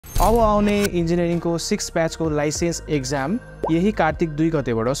अब आउने इन्जिनियरिङको 6 ब्याचको licence exam यही कार्तिक 2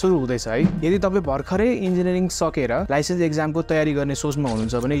 गतेबाट सुरु हुँदैछ है। यदि तपाईं भर्खरै इन्जिनियरिङ सकेर लाइसेन्स एक्जामको तयारी गर्ने सोचमा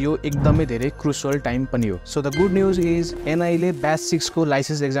हुनुहुन्छ भने यो एकदमै धेरै क्रुसियल टाइम पनि हो। So the good news is NIE ले ब्याच 6 को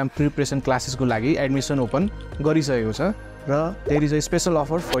लाइसेन्स एक्जाम प्रिपरेसन क्लासेसको लागि एडमिसन ओपन गरिसकेको छ र there is a special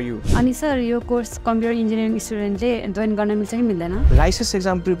offer for you. अनि सर यो कोर्स कम्प्युटर इन्जिनियरिङ स्टुडेन्टले जोइन गर्न मिल्छ कि मिल्दैन? लाइसेन्स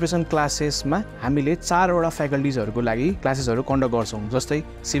एक्जाम प्रिपरेसन क्लासेसमा हामीले 4 वटा फ्याकल्टिजहरुको लागि क्लासेसहरु कन्डक्ट गर्छौं, जस्तै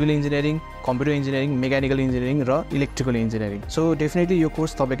civil engineering, computer engineering, mechanical engineering र इलेक्ट्रिकल इन्जिनियरिङ। सो डेफिनेटली यो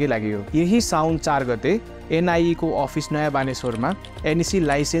कोर्स तपाईकै लागि हो। यही साउन 4 गते NIE को अफिस नयाँ बानेश्वरमा NEC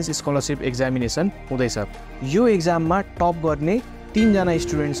लाइसेन्स स्कलरशिप एक्जामिनेसन हुँदैछ। यो एक्जाममा टप गर्ने 3 जना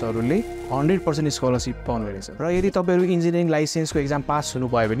स्टुडेन्ट्सहरुले 100% स्कलरशिप पाउनुहुनेछ र यदि तपाईहरु इन्जिनियरिङ लाइसेन्सको एक्जाम पास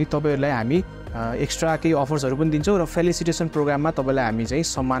हुनुभयो भने तपाईहरुलाई हामी एक्स्ट्रा केही अफर्सहरु पनि दिन्छौं र फेलिसिटेसन प्रोग्राममा तपाईलाई हामी चाहिँ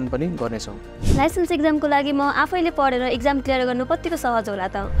सम्मान पनि गर्नेछौं। लाइसेन्स एक्जामको लागि म आफैले पढेर एक्जाम क्लियर गर्नु कतिको सहज होला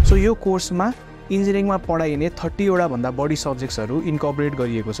त? सो यो कोर्समा इन्जिनियरिङमा पढाइने 30 वटा भन्दा बढी सब्जेक्ट्सहरु इन्कर्पोरेट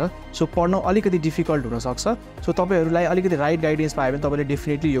गरिएको छ। सो पढ्न अलिकति डिफिकल्ट हुन सक्छ। सो तपाईहरुलाई अलिकति राइट गाइडेन्स पाए भने तपाईले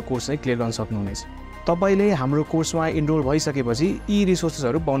डेफिनेटली यो कोर्स चाहिँ क्लियर गर्न सक्नुहुनेछ। तपाईले हाम्रो कोर्समा इनरोल भइसकेपछि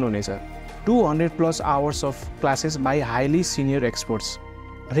रिसोर्सेसहरु पाउनुहुनेछ। 200+ hours of classes by highly senior experts,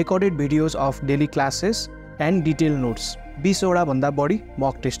 recorded videos of daily classes and detailed notes, 20 वटा भन्दा बढी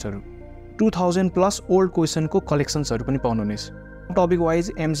मक टेस्टहरु, 2000+ ओल्ड क्वेशनको कलेक्सन्सहरु पनि पाउनुहुनेछ। Topic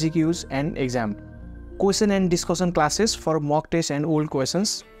wise MCQs and exam, question and discussion classes for mock test and old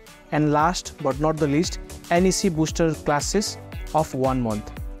questions, and last but not the least NEC booster classes of 1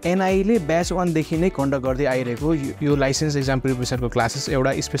 month. NIE ले batch 1 देखि नै conduct गर्दै आइरहेको यो लाइसेन्स एक्जाम प्रिपरेसनको क्लासेस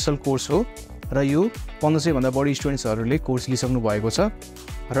एउटा special course हो र यो 1500 भन्दा बढी स्टुडेन्ट्सहरुले कोर्स लिइसक्नु भएको छ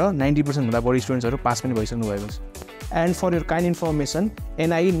र 90% भन्दा बढी स्टुडेन्ट्सहरु पास पनि भइसक्नु भएको छ। And for your kind information,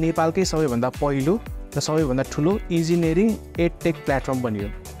 NIE नेपालकै सबैभन्दा पहिलो र सबैभन्दा ठुलो इन्जिनियरिङ एडटेक प्लेटफर्म बनियो।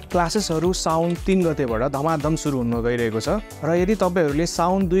 क्लासेसहरु साउन 3 गतेबाट धमाधम सुरु हुन गइरहेको छ र यदि तपाईहरुले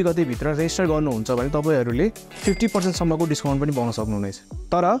साउन 2 गते भित्र रेजिस्टर गर्नुहुन्छ भने तपाईहरुले 50% सम्मको डिस्काउन्ट पनि पाउन सक्नुहुनेछ।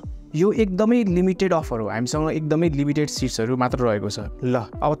 तर यो एकदमै लिमिटेड अफर हो, हामीसँग एकदमै लिमिटेड सिट्सहरु मात्र रहेको छ। ल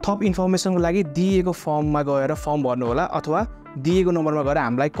अब थप इन्फर्मेसनको लागि दिएको फर्ममा गएर फर्म भर्नु होला अथवा दिएको नम्बरमा गएर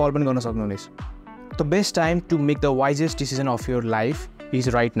हामीलाई कल पनि गर्न सक्नुहुनेछ। The best time to make the wisest decision of your life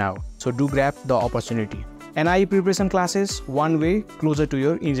is right now. So do grab the opportunity. NIE preparation classes, one way closer to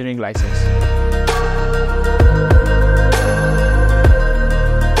your engineering license.